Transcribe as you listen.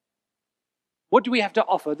What do we have to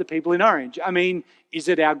offer the people in Orange? I mean, is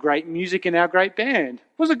it our great music and our great band?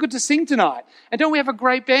 Was it good to sing tonight? And don't we have a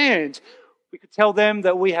great band? We could tell them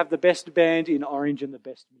that we have the best band in Orange and the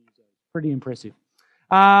best music. Pretty impressive.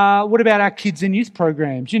 What about our kids and youth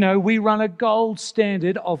programs? You know, we run a gold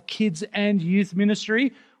standard of kids and youth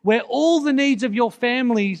ministry where all the needs of your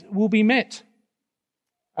families will be met.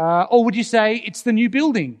 Or would you say it's the new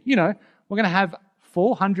building? You know, we're going to have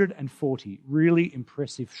 440 really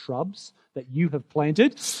impressive shrubs that you have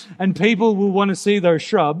planted, and people will want to see those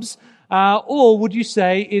shrubs. Or would you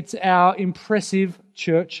say it's our impressive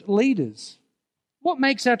church leaders? What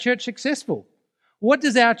makes our church successful? What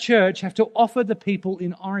does our church have to offer the people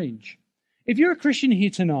in Orange? If you're a Christian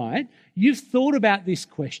here tonight, you've thought about this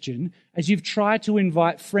question as you've tried to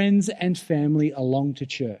invite friends and family along to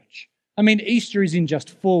church. I mean, Easter is in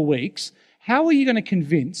just 4 weeks. How are you going to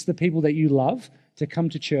convince the people that you love to come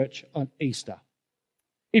to church on Easter?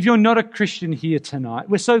 If you're not a Christian here tonight,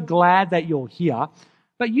 we're so glad that you're here,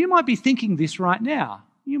 but you might be thinking this right now.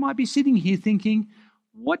 You might be sitting here thinking,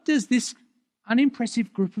 what does this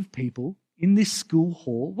unimpressive group of people in this school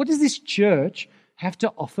hall, what does this church have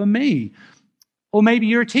to offer me? Or maybe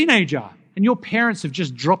you're a teenager and your parents have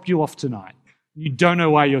just dropped you off tonight. You don't know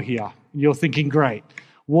why you're here. You're thinking, great,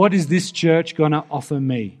 what is this church going to offer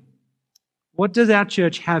me? What does our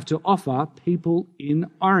church have to offer people in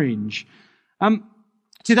Orange?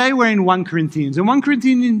 Today we're in 1 Corinthians, and 1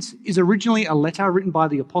 Corinthians is originally a letter written by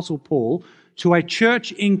the Apostle Paul to a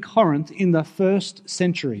church in Corinth in the 1st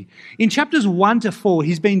century. In chapters 1 to 4,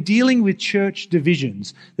 he's been dealing with church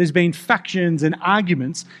divisions. There's been factions and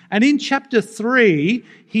arguments. And in chapter 3,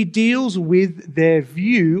 he deals with their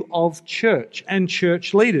view of church and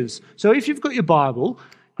church leaders. So if you've got your Bible,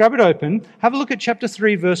 grab it open, have a look at chapter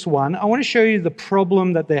 3, verse 1. I want to show you the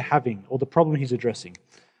problem that they're having, or the problem he's addressing.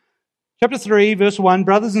 Chapter 3, verse 1,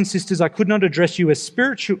 brothers and sisters, I could not address you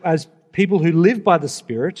as people who live by the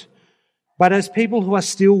Spirit, but as people who are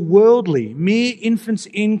still worldly, mere infants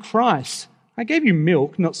in Christ. I gave you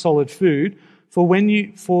milk, not solid food, for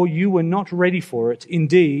you were not ready for it.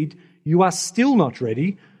 Indeed, you are still not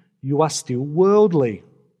ready. You are still worldly.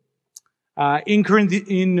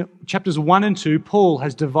 In chapters 1 and 2, Paul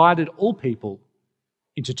has divided all people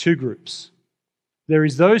into 2 groups. There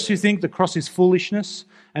is those who think the cross is foolishness,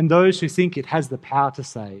 and those who think it has the power to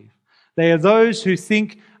save. They are those who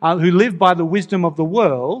live by the wisdom of the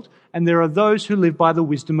world, and there are those who live by the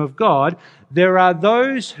wisdom of God. There are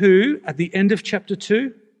those who, at the end of chapter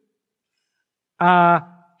 2, are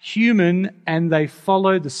human and they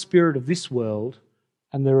follow the spirit of this world.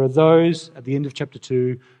 And there are those, at the end of chapter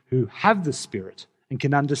 2, who have the Spirit and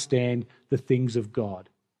can understand the things of God.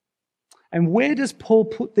 And where does Paul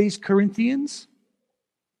put these Corinthians?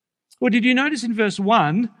 Well, did you notice in verse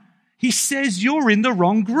 1, he says you're in the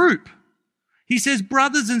wrong group. He says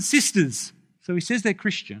brothers and sisters. So he says they're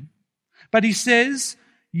Christian. But he says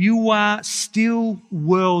you are still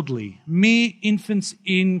worldly, mere infants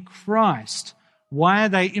in Christ. Why are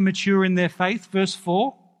they immature in their faith? Verse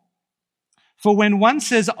 4. For when one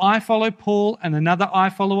says, I follow Paul, and another, I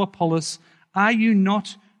follow Apollos, are you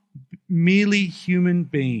not merely human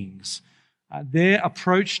beings? Their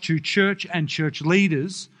approach to church and church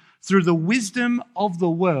leaders through the wisdom of the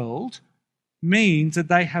world means that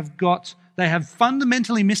they have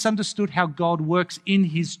fundamentally misunderstood how God works in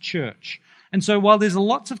his church. And so while there's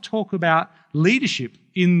lots of talk about leadership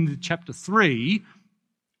in chapter 3,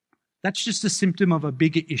 that's just a symptom of a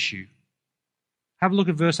bigger issue. Have a look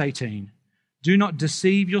at verse 18. Do not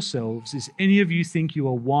deceive yourselves. If any of you think you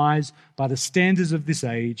are wise by the standards of this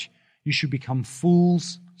age, you should become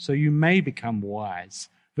fools so you may become wise.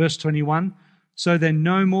 Verse 21. So then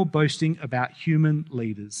no more boasting about human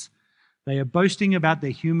leaders. They are boasting about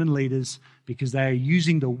their human leaders because they are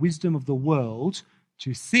using the wisdom of the world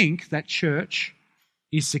to think that church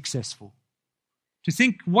is successful. To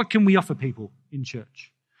think, what can we offer people in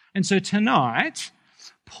church? And so tonight,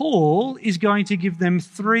 Paul is going to give them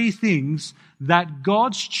 3 things that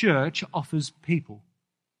God's church offers people.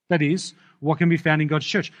 That is, what can be found in God's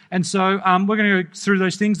church. And so we're going to go through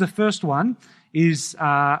those things. The first one is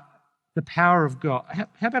the power of God.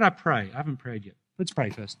 How about I pray? I haven't prayed yet. Let's pray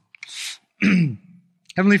first.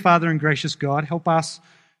 Heavenly Father and gracious God, help us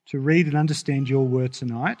to read and understand your word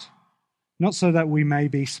tonight, not so that we may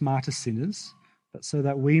be smarter sinners, but so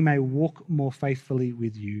that we may walk more faithfully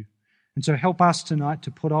with you. And so help us tonight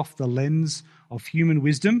to put off the lens of human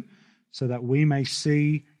wisdom so that we may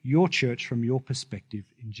see your church from your perspective.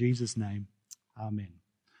 In Jesus' name, amen.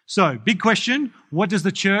 So, big question, what does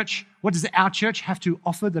our church have to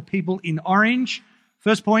offer the people in Orange?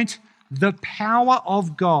 First point, the power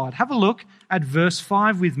of God. Have a look at verse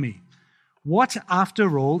 5 with me. What,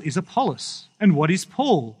 after all, is Apollos? And what is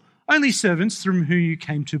Paul? Only servants through whom you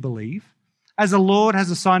came to believe. As the Lord has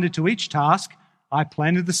assigned it to each task, I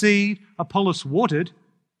planted the seed, Apollos watered,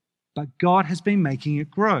 but God has been making it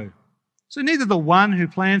grow. So neither the one who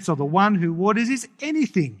plants or the one who waters is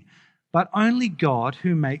anything, but only God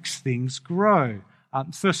who makes things grow.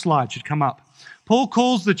 First slide should come up. Paul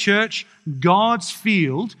calls the church God's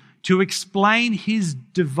field to explain his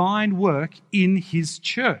divine work in his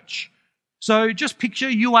church. So just picture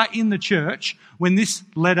you are in the church when this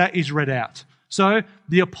letter is read out. So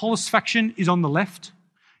the Apollos faction is on the left.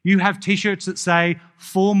 You have t-shirts that say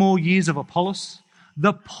 4 more years of Apollos.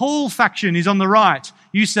 The Paul faction is on the right.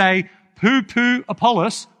 You say, poo-poo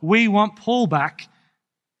Apollos, we want Paul back.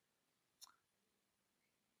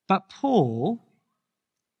 But Paul,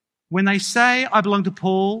 when they say, I belong to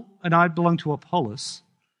Paul and I belong to Apollos,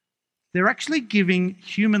 they're actually giving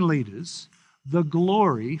human leaders the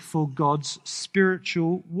glory for God's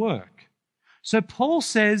spiritual work. So Paul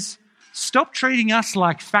says, stop treating us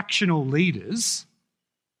like factional leaders.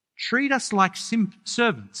 Treat us like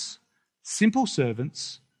servants, simple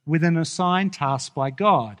servants with an assigned task by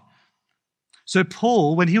God. So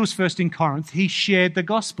Paul, when he was first in Corinth, he shared the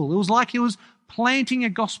gospel. It was like he was planting a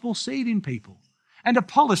gospel seed in people. And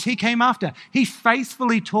Apollos, he came after. He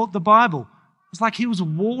faithfully taught the Bible. It was like he was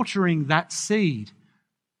watering that seed.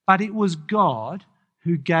 But it was God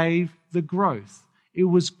who gave the growth. It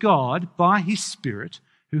was God, by his Spirit,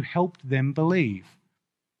 who helped them believe.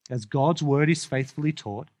 As God's word is faithfully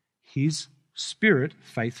taught, his Spirit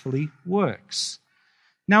faithfully works.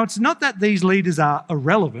 Now, it's not that these leaders are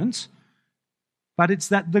irrelevant, but it's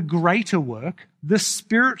that the greater work, the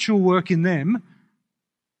spiritual work in them,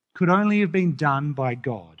 could only have been done by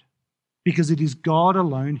God, because it is God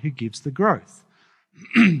alone who gives the growth.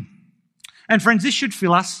 And friends, this should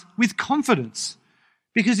fill us with confidence,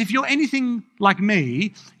 because if you're anything like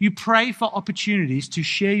me, you pray for opportunities to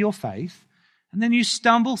share your faith, and then you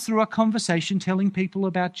stumble through a conversation telling people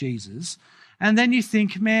about Jesus, and then you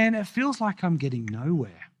think, man, it feels like I'm getting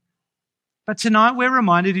nowhere. But tonight we're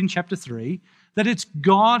reminded in chapter 3 that it's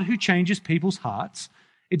God who changes people's hearts,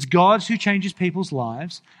 it's God who changes people's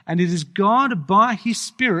lives, and it is God by his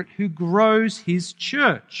Spirit who grows his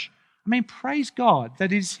church. I mean, praise God,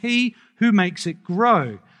 that it is he who makes it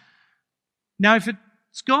grow. Now, if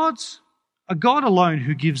it's a God alone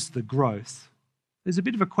who gives the growth, there's a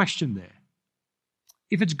bit of a question there.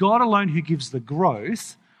 If it's God alone who gives the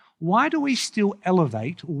growth, why do we still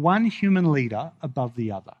elevate one human leader above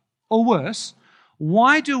the other? Or worse,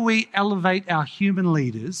 why do we elevate our human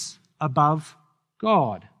leaders above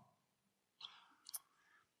God?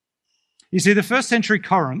 You see, the first century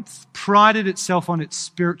Corinth prided itself on its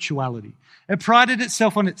spirituality. It prided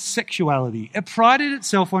itself on its sexuality. It prided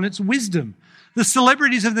itself on its wisdom. The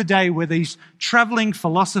celebrities of the day were these traveling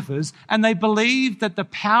philosophers, and they believed that the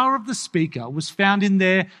power of the speaker was found in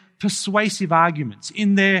their persuasive arguments,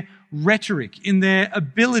 in their rhetoric, in their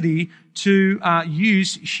ability to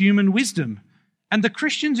use human wisdom. And the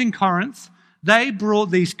Christians in Corinth, they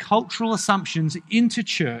brought these cultural assumptions into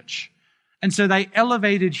church, and so they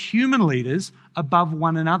elevated human leaders above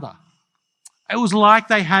one another. It was like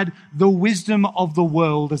they had the wisdom of the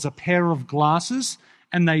world as a pair of glasses,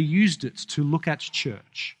 and they used it to look at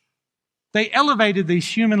church. They elevated these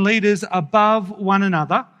human leaders above one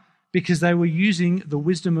another because they were using the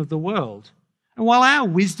wisdom of the world. And while our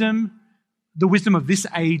wisdom, the wisdom of this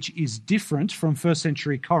age, is different from first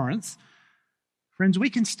century Corinth, friends, we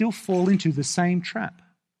can still fall into the same trap.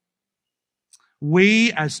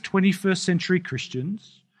 We, as 21st century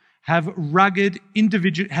Christians, have this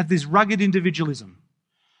rugged individualism.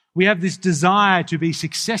 We have this desire to be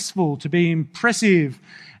successful, to be impressive,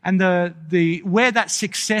 and where that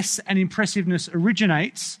success and impressiveness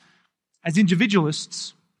originates as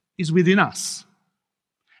individualists is within us.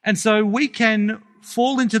 And so we can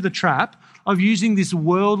fall into the trap of using this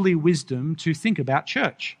worldly wisdom to think about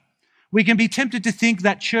church. We can be tempted to think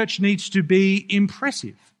that church needs to be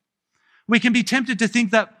impressive. We can be tempted to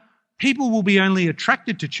think that people will be only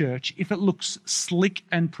attracted to church if it looks slick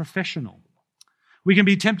and professional. We can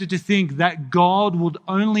be tempted to think that God would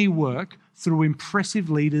only work through impressive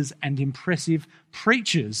leaders and impressive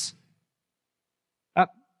preachers.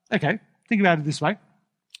 Okay, think about it this way.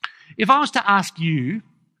 If I was to ask you,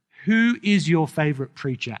 who is your favourite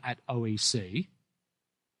preacher at OEC,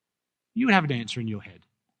 you would have an answer in your head.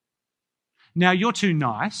 Now, you're too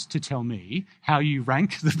nice to tell me how you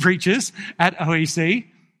rank the preachers at OEC,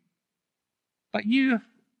 but you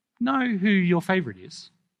know who your favourite is.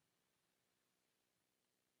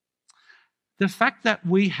 The fact that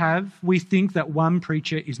we think that one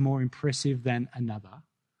preacher is more impressive than another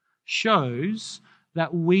shows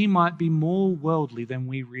that we might be more worldly than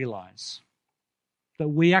we realize. That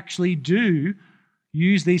we actually do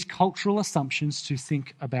use these cultural assumptions to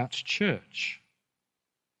think about church.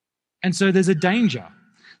 And so there's a danger.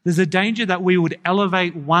 There's a danger that we would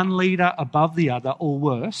elevate one leader above the other, or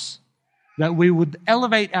worse, that we would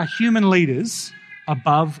elevate our human leaders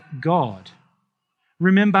above God.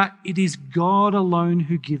 Remember, it is God alone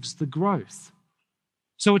who gives the growth.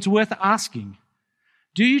 So it's worth asking,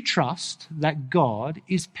 do you trust that God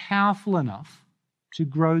is powerful enough to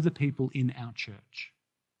grow the people in our church?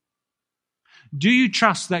 Do you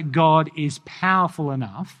trust that God is powerful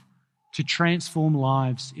enough to transform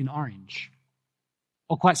lives in Orange?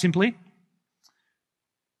 Or quite simply,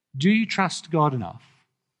 do you trust God enough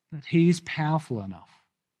that He is powerful enough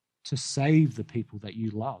to save the people that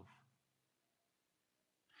you love?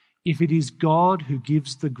 If it is God who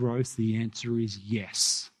gives the growth, the answer is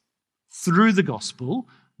yes. Through the gospel,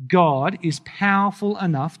 God is powerful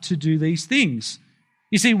enough to do these things.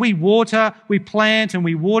 You see, we plant and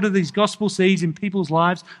we water these gospel seeds in people's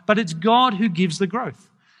lives, but it's God who gives the growth.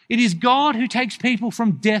 It is God who takes people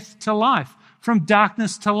from death to life, from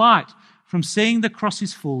darkness to light, from seeing the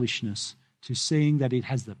cross's foolishness to seeing that it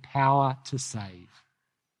has the power to save.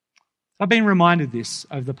 I've been reminded of this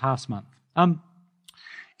over the past month.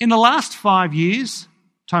 In the last 5 years,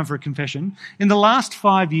 time for a confession, in the last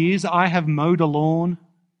 5 years, I have mowed a lawn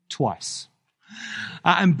twice.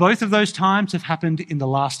 And both of those times have happened in the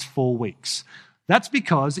last 4 weeks. That's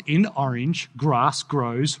because in Orange, grass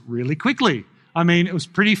grows really quickly. I mean, it was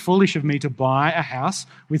pretty foolish of me to buy a house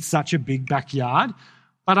with such a big backyard,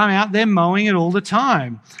 but I'm out there mowing it all the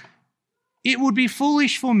time. It would be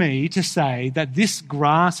foolish for me to say that this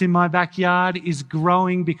grass in my backyard is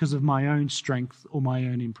growing because of my own strength or my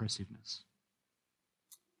own impressiveness.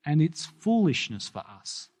 And it's foolishness for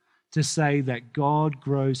us to say that God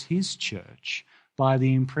grows His church by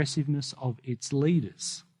the impressiveness of its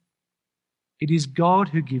leaders. It is God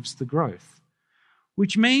who gives the growth,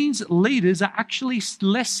 which means leaders are actually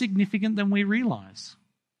less significant than we realize.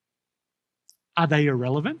 Are they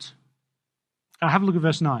irrelevant? Have a look at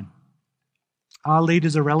verse 9. Are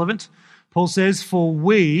leaders irrelevant? Paul says, for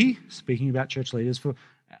we, speaking about church leaders, for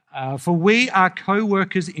we are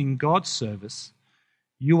co-workers in God's service.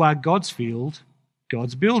 You are God's field,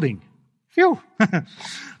 God's building. Phew.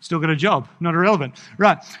 Still got a job, not irrelevant.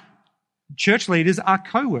 Right. Church leaders are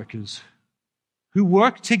co-workers who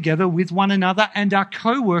work together with one another and are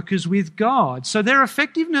co-workers with God. So their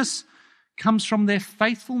effectiveness comes from their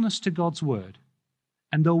faithfulness to God's word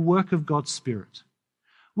and the work of God's Spirit,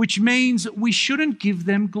 which means we shouldn't give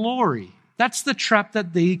them glory. That's the trap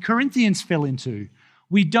that the Corinthians fell into.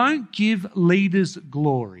 We don't give leaders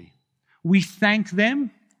glory. We thank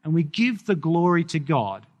them and we give the glory to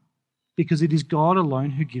God because it is God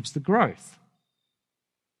alone who gives the growth.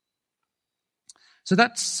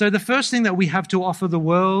 So the first thing that we have to offer the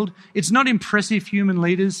world, it's not impressive human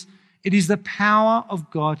leaders, it is the power of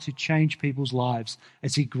God to change people's lives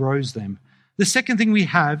as He grows them. The second thing we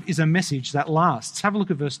have is a message that lasts. Have a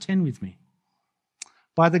look at verse 10 with me.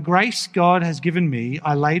 By the grace God has given me,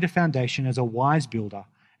 I laid a foundation as a wise builder,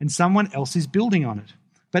 and someone else is building on it.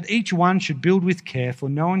 But each one should build with care, for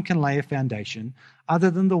no one can lay a foundation other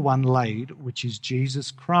than the one laid, which is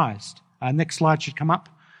Jesus Christ. Next slide should come up.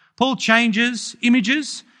 Paul changes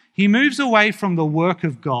images. He moves away from the work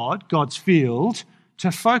of God, God's field,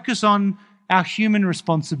 to focus on our human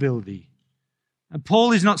responsibility. And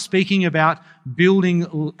Paul is not speaking about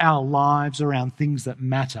building our lives around things that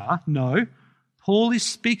matter. No, Paul is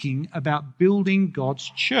speaking about building God's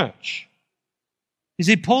church. You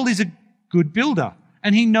see, Paul is a good builder,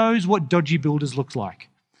 and he knows what dodgy builders look like.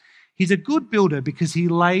 He's a good builder because he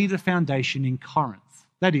laid a foundation in Corinth.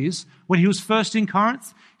 That is, when he was first in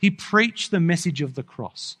Corinth, he preached the message of the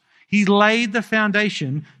cross. He laid the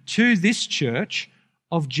foundation to this church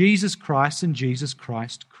of Jesus Christ and Jesus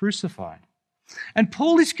Christ crucified. And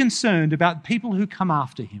Paul is concerned about people who come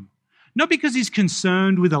after him, not because he's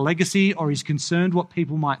concerned with a legacy or he's concerned what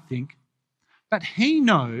people might think, but he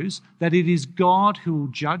knows that it is God who will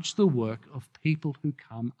judge the work of people who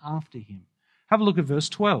come after him. Have a look at verse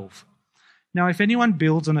 12. Now, if anyone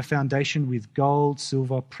builds on a foundation with gold,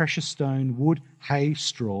 silver, precious stone, wood, hay,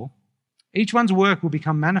 straw, each one's work will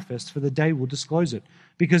become manifest, for the day will disclose it,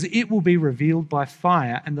 because it will be revealed by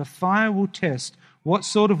fire, and the fire will test what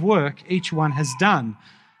sort of work each one has done.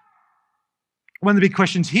 One of the big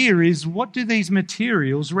questions here is, what do these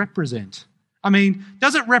materials represent? I mean,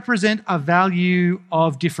 does it represent a value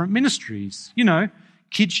of different ministries? You know,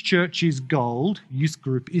 kids' church is gold, youth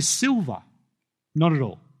group is silver. Not at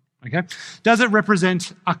all, okay? Does it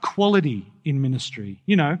represent a quality in ministry?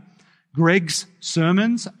 You know, Greg's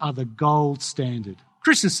sermons are the gold standard.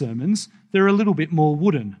 Chris's sermons, they're a little bit more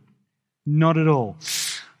wooden. Not at all.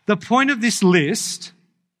 The point of this list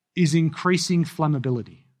is increasing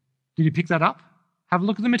flammability. Did you pick that up? Have a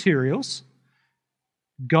look at the materials.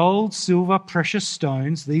 Gold, silver, precious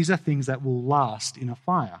stones, these are things that will last in a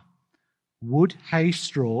fire. Wood, hay,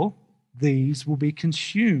 straw, these will be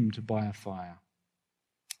consumed by a fire.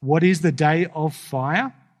 What is the day of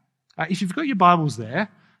fire? If you've got your Bibles there,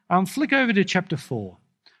 flick over to chapter 4.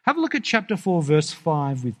 Have a look at chapter 4, verse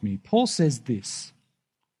 5 with me. Paul says this.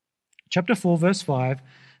 Chapter 4, verse 5,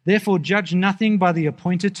 "Therefore judge nothing by the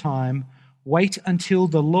appointed time. Wait until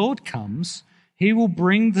the Lord comes. He will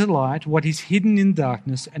bring to light what is hidden in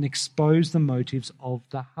darkness and expose the motives of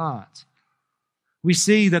the heart." We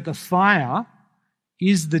see that the fire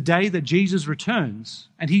is the day that Jesus returns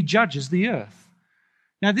and he judges the earth.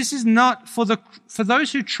 Now, this is not, for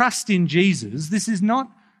those who trust in Jesus, this is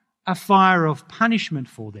not a fire of punishment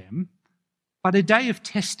for them, but a day of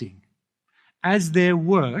testing, as their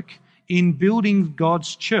work in building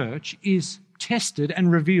God's church is tested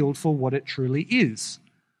and revealed for what it truly is.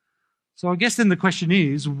 So I guess then the question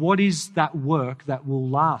is, what is that work that will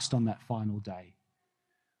last on that final day?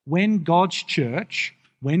 When God's church,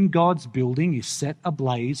 when God's building is set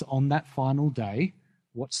ablaze on that final day,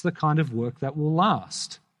 what's the kind of work that will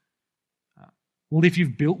last? Well, if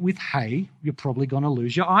you've built with hay, you're probably going to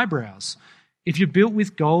lose your eyebrows. If you're built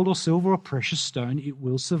with gold or silver or precious stone, it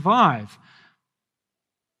will survive.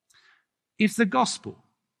 If the gospel,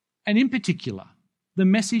 and in particular, the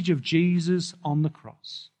message of Jesus on the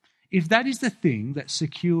cross, if that is the thing that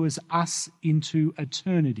secures us into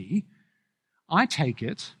eternity, I take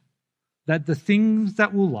it that the things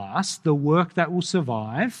that will last, the work that will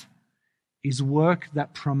survive, is work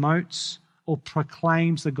that promotes or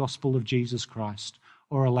proclaims the gospel of Jesus Christ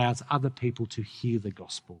or allows other people to hear the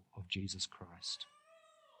gospel of Jesus Christ.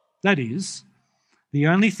 That is, the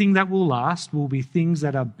only thing that will last will be things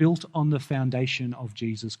that are built on the foundation of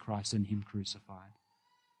Jesus Christ and Him crucified.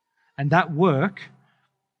 And that work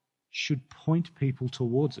should point people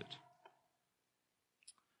towards it.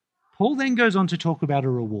 Paul then goes on to talk about a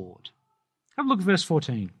reward. Have a look at verse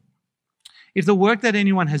 14. "If the work that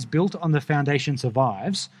anyone has built on the foundation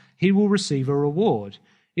survives, he will receive a reward.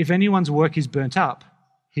 If anyone's work is burnt up,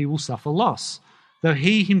 he will suffer loss, though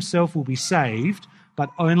he himself will be saved,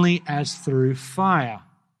 but only as through fire."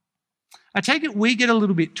 I take it we get a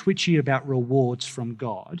little bit twitchy about rewards from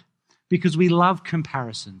God because we love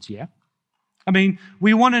comparisons, yeah? I mean,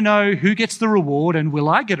 we want to know who gets the reward and will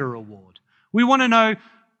I get a reward? We want to know,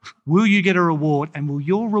 will you get a reward and will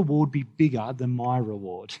your reward be bigger than my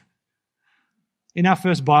reward? In our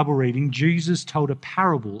first Bible reading, Jesus told a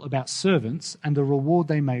parable about servants and the reward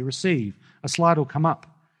they may receive. A slide will come up.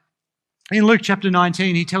 In Luke chapter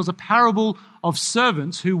 19, he tells a parable of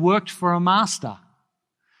servants who worked for a master.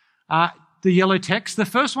 The yellow text, the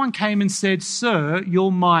first one came and said, "Sir,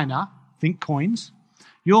 your mina," think coins,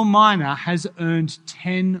 "your mina has earned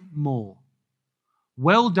 10 more.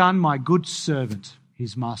 Well done, my good servant,"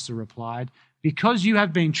 his master replied. "Because you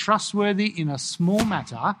have been trustworthy in a small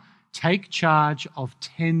matter, take charge of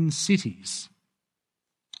 10 cities."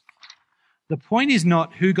 The point is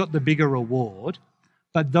not who got the bigger reward,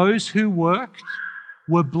 but those who worked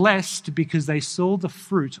were blessed because they saw the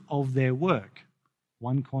fruit of their work.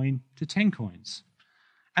 1 coin to 10 coins.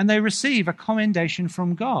 And they receive a commendation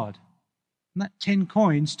from God. And that 10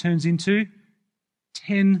 coins turns into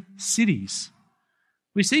 10 cities.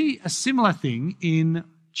 We see a similar thing in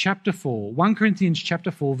chapter 4, 1 Corinthians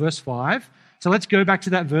chapter 4, verse 5. So let's go back to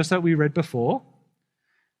that verse that we read before.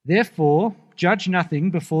 "Therefore, judge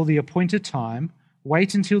nothing before the appointed time.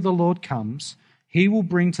 Wait until the Lord comes. He will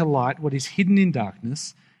bring to light what is hidden in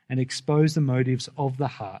darkness and expose the motives of the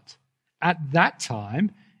heart. At that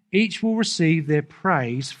time, each will receive their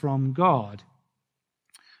praise from God."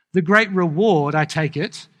 The great reward, I take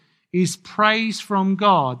it, is praise from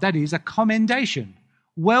God. That is a commendation.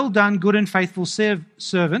 Well done, good and faithful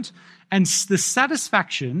servant, and the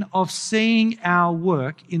satisfaction of seeing our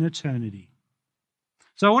work in eternity.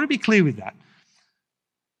 So I want to be clear with that.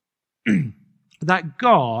 That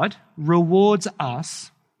God rewards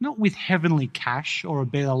us not with heavenly cash or a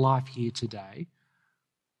better life here today,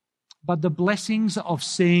 but the blessings of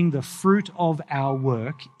seeing the fruit of our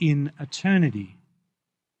work in eternity.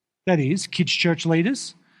 That is, kids' church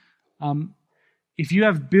leaders, if you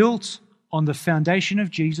have built on the foundation of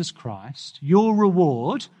Jesus Christ, your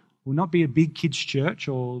reward will not be a big kids' church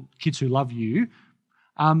or kids who love you.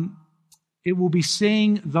 It will be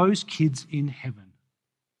seeing those kids in heaven.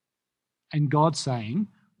 And God saying,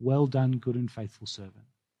 "Well done, good and faithful servant."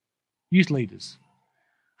 Youth leaders,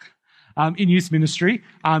 In youth ministry,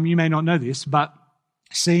 you may not know this, but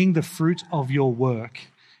seeing the fruit of your work,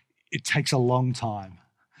 it takes a long time.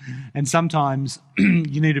 And sometimes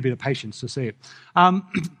you need a bit of patience to see it.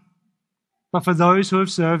 But for those who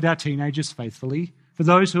have served our teenagers faithfully, for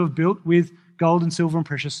those who have built with gold and silver and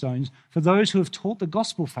precious stones, for those who have taught the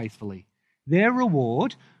gospel faithfully, their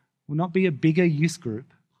reward will not be a bigger youth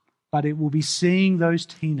group, but it will be seeing those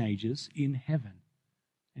teenagers in heaven.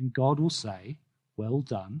 And God will say, "Well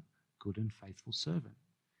done, good and faithful servant."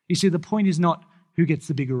 You see, the point is not who gets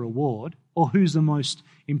the bigger reward or who's the most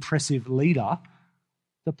impressive leader.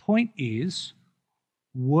 The point is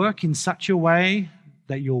work in such a way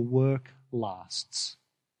that your work lasts,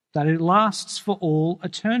 that it lasts for all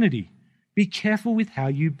eternity. Be careful with how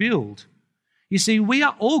you build. You see, we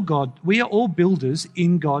are all builders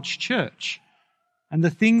in God's church. And the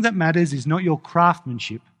thing that matters is not your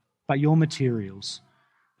craftsmanship, but your materials.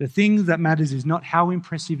 The thing that matters is not how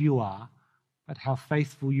impressive you are, but how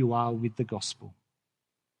faithful you are with the gospel.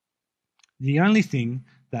 The only thing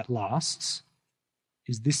that lasts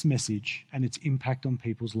is this message and its impact on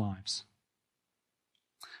people's lives.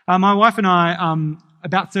 My wife and I,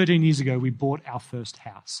 about 13 years ago, we bought our first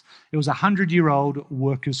house. It was a 100-year-old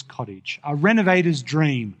worker's cottage, a renovator's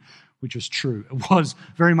dream, which was true. It was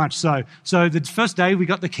very much so. So the first day we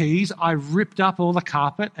got the keys, I ripped up all the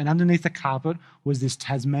carpet, and underneath the carpet was this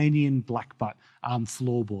Tasmanian blackbutt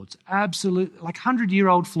floorboards. Absolute, like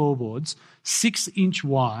 100-year-old floorboards, 6-inch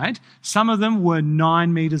wide. Some of them were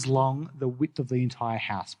 9 meters long, the width of the entire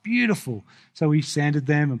house. Beautiful. So we sanded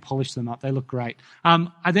them and polished them up. They look great.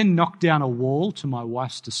 I then knocked down a wall to my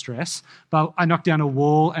wife's distress, but I knocked down a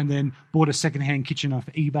wall and then bought a second-hand kitchen off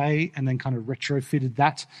eBay and then kind of retrofitted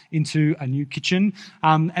that into a new kitchen.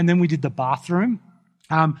 And then we did the bathroom.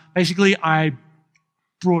 Basically, I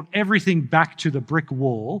brought everything back to the brick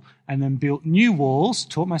wall and then built new walls,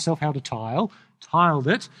 taught myself how to tiled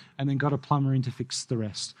it, and then got a plumber in to fix the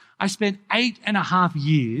rest. I spent 8.5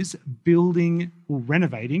 years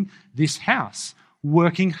renovating this house,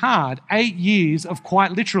 working hard. 8 years of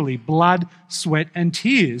quite literally blood, sweat, and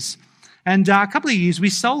tears. And a couple of years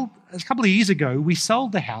ago, we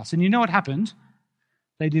sold the house, and you know what happened?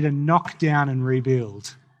 They did a knockdown and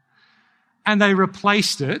rebuild. And they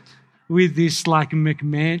replaced it with this like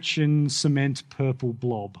McMansion cement purple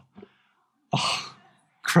blob. Oh,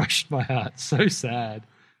 crushed my heart. So sad.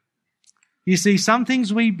 You see, some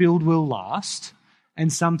things we build will last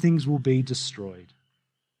and some things will be destroyed.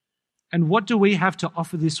 And what do we have to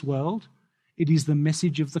offer this world? It is the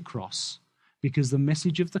message of the cross, because the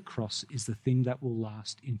message of the cross is the thing that will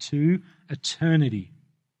last into eternity.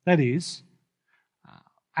 That is,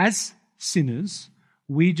 as sinners,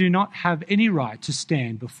 we do not have any right to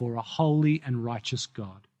stand before a holy and righteous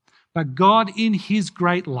God. But God, in his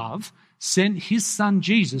great love, sent his son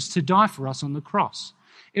Jesus to die for us on the cross.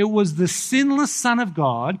 It was the sinless Son of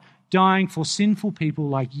God dying for sinful people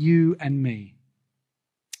like you and me.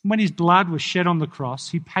 When his blood was shed on the cross,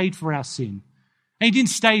 he paid for our sin. And he didn't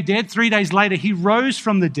stay dead. 3 days later, he rose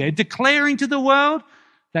from the dead, declaring to the world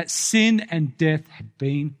that sin and death had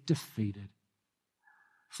been defeated.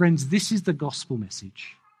 Friends, this is the gospel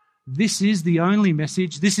message. This is the only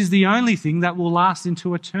message. This is the only thing that will last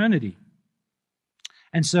into eternity.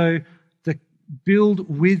 And so, build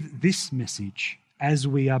with this message as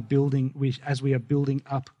we are building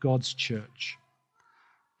up God's church.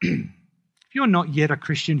 If you're not yet a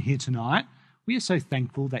Christian here tonight, we are so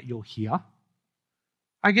thankful that you're here.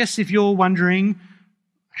 I guess if you're wondering,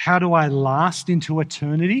 how do I last into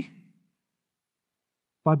eternity?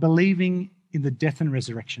 By believing in the death and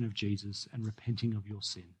resurrection of Jesus and repenting of your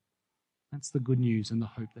sin. That's the good news and the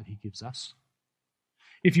hope that he gives us.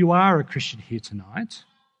 If you are a Christian here tonight,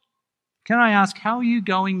 can I ask, how are you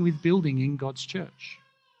going with building in God's church?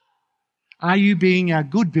 Are you being a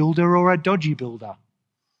good builder or a dodgy builder?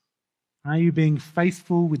 Are you being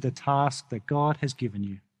faithful with the task that God has given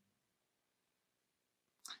you?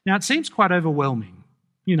 Now, it seems quite overwhelming,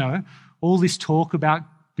 all this talk about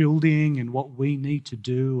building and what we need to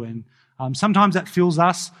do, and sometimes that fills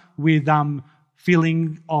us with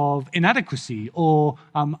feeling of inadequacy or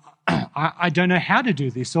I don't know how to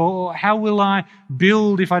do this, or how will I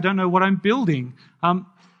build if I don't know what I'm building?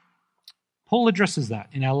 Paul addresses that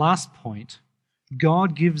in our last point.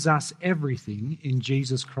 God gives us everything in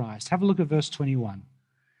Jesus Christ. Have a look at verse 21.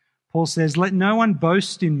 Paul says, "Let no one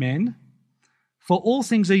boast in men, for all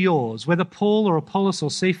things are yours, whether Paul or Apollos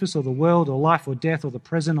or Cephas or the world or life or death or the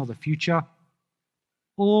present or the future.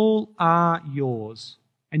 All are yours,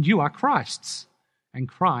 and you are Christ's, and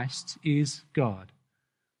Christ is God."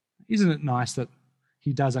 Isn't it nice that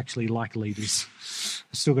he does actually like leaders?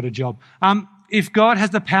 I've still got a job. if God has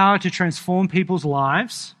the power to transform people's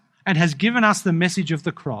lives and has given us the message of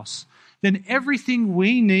the cross, then everything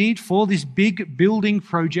we need for this big building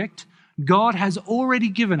project, God has already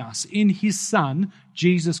given us in his Son,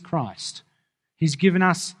 Jesus Christ. He's given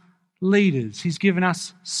us leaders. He's given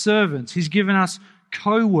us servants. He's given us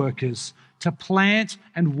co-workers to plant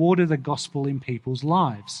and water the gospel in people's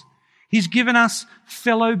lives. He's given us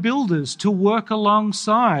fellow builders to work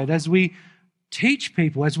alongside as we teach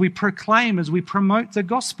people, as we proclaim, as we promote the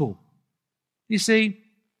gospel. You see,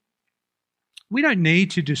 we don't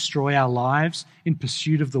need to destroy our lives in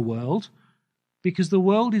pursuit of the world because the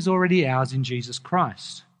world is already ours in Jesus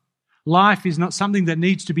Christ. Life is not something that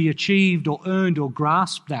needs to be achieved or earned or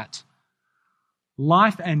grasped at.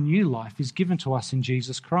 Life and new life is given to us in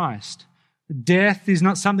Jesus Christ. Death is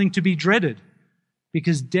not something to be dreaded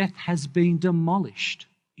because death has been demolished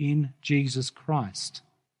in Jesus Christ.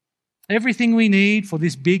 Everything we need for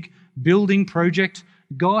this big building project,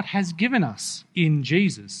 God has given us in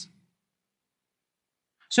Jesus.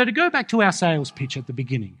 So to go back to our sales pitch at the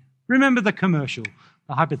beginning, remember the commercial,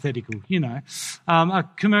 the hypothetical, a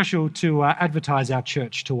commercial to advertise our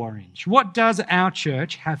church to Orange. What does our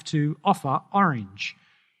church have to offer Orange?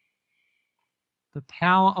 The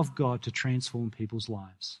power of God to transform people's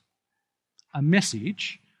lives. A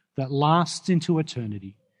message that lasts into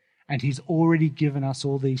eternity, and he's already given us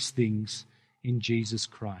all these things in Jesus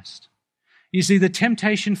Christ. You see, the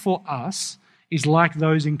temptation for us is like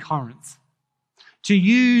those in Corinth, to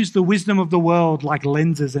use the wisdom of the world like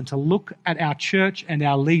lenses and to look at our church and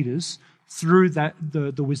our leaders through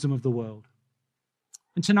the wisdom of the world.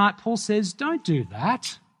 And tonight Paul says, don't do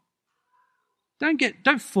that.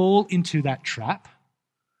 Don't fall into that trap.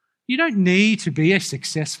 You don't need to be a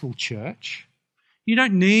successful church. You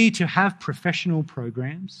don't need to have professional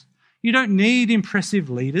programs. You don't need impressive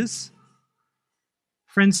leaders.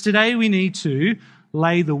 Friends, today we need to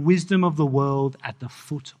lay the wisdom of the world at the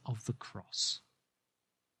foot of the cross.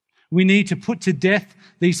 We need to put to death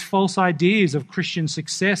these false ideas of Christian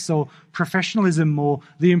success or professionalism or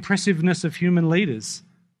the impressiveness of human leaders.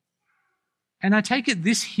 And I take it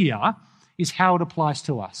this here is how it applies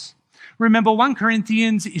to us. Remember, 1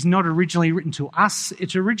 Corinthians is not originally written to us.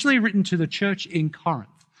 It's originally written to the church in Corinth.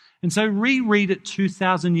 And so reread it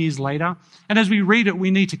 2,000 years later. And as we read it,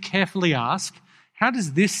 we need to carefully ask, how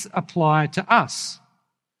does this apply to us?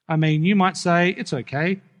 I mean, you might say, it's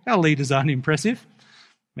okay. Our leaders aren't impressive.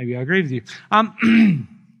 Maybe I agree with you.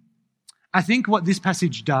 I think what this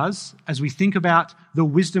passage does, as we think about the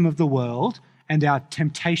wisdom of the world and our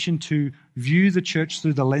temptation to view the church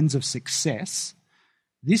through the lens of success,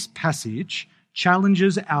 this passage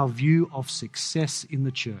challenges our view of success in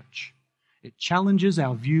the church. It challenges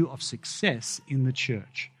our view of success in the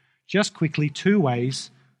church. Just quickly, 2 ways.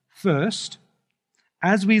 First,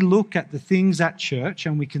 as we look at the things at church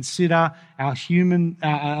and we consider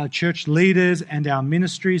our church leaders and our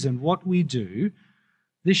ministries and what we do,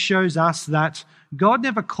 this shows us that God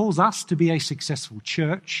never calls us to be a successful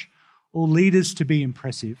church or leaders to be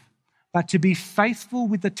impressive, but to be faithful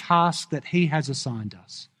with the task that he has assigned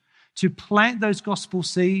us, to plant those gospel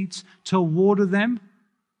seeds, to water them,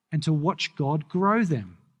 and to watch God grow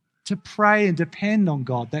them, to pray and depend on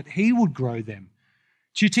God that he would grow them,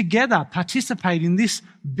 to together participate in this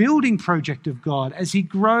building project of God as he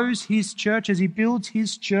grows his church, as he builds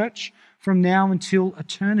his church from now until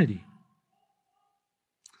eternity.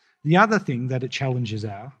 The other thing that it challenges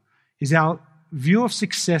is our view of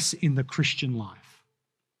success in the Christian life.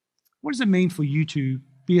 What does it mean for you to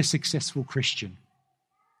be a successful Christian?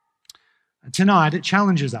 Tonight, it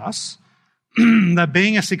challenges us that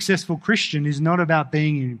being a successful Christian is not about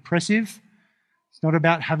being impressive. It's not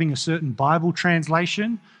about having a certain Bible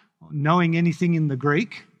translation, or knowing anything in the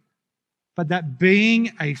Greek, but that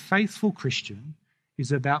being a faithful Christian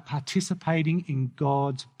is about participating in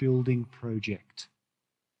God's building project.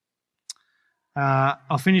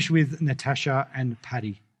 I'll finish with Natasha and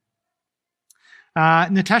Paddy.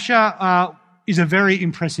 Natasha is a very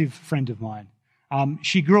impressive friend of mine.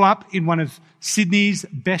 She grew up in one of Sydney's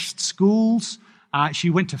best schools. She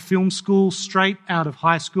went to film school straight out of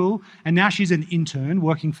high school, and now she's an intern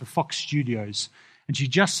working for Fox Studios. And she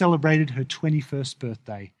just celebrated her 21st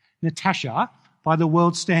birthday. Natasha, by the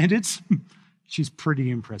world standards, she's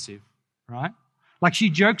pretty impressive, right? Like, she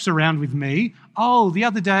jokes around with me, the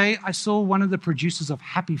other day I saw one of the producers of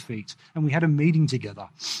Happy Feet and we had a meeting together.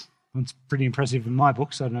 That's pretty impressive in my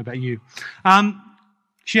books. I don't know about you.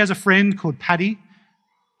 She has a friend called Paddy.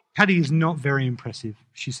 Paddy is not very impressive,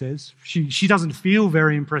 she says. She doesn't feel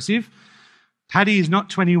very impressive. Paddy is not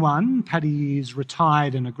 21. Paddy is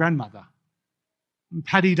retired and a grandmother.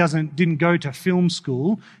 Paddy didn't go to film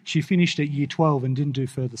school. She finished at year 12 and didn't do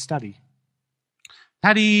further study.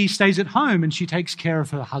 Paddy stays at home and she takes care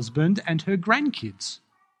of her husband and her grandkids.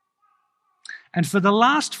 And for the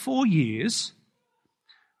last 4 years,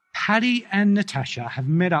 Paddy and Natasha have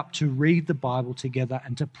met up to read the Bible together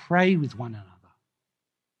and to pray with one another.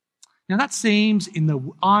 Now that seems, in the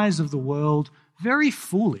eyes of the world, very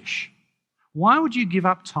foolish. Why would you give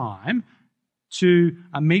up time to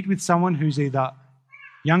meet with someone who's either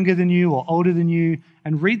younger than you or older than you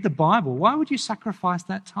and read the Bible? Why would you sacrifice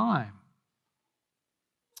that time?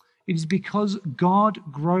 It is because God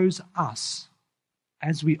grows us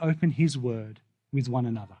as we open his word with one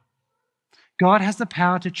another. God has the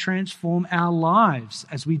power to transform our lives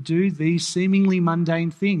as we do these seemingly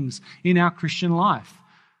mundane things in our Christian life.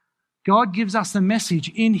 God gives us a message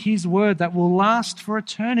in his word that will last for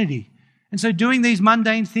eternity. And so doing these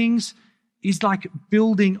mundane things is like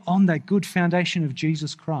building on that good foundation of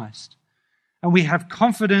Jesus Christ. And we have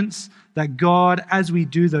confidence that God, as we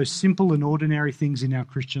do those simple and ordinary things in our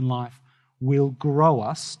Christian life, will grow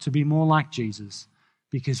us to be more like Jesus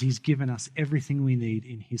because he's given us everything we need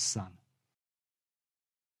in his Son.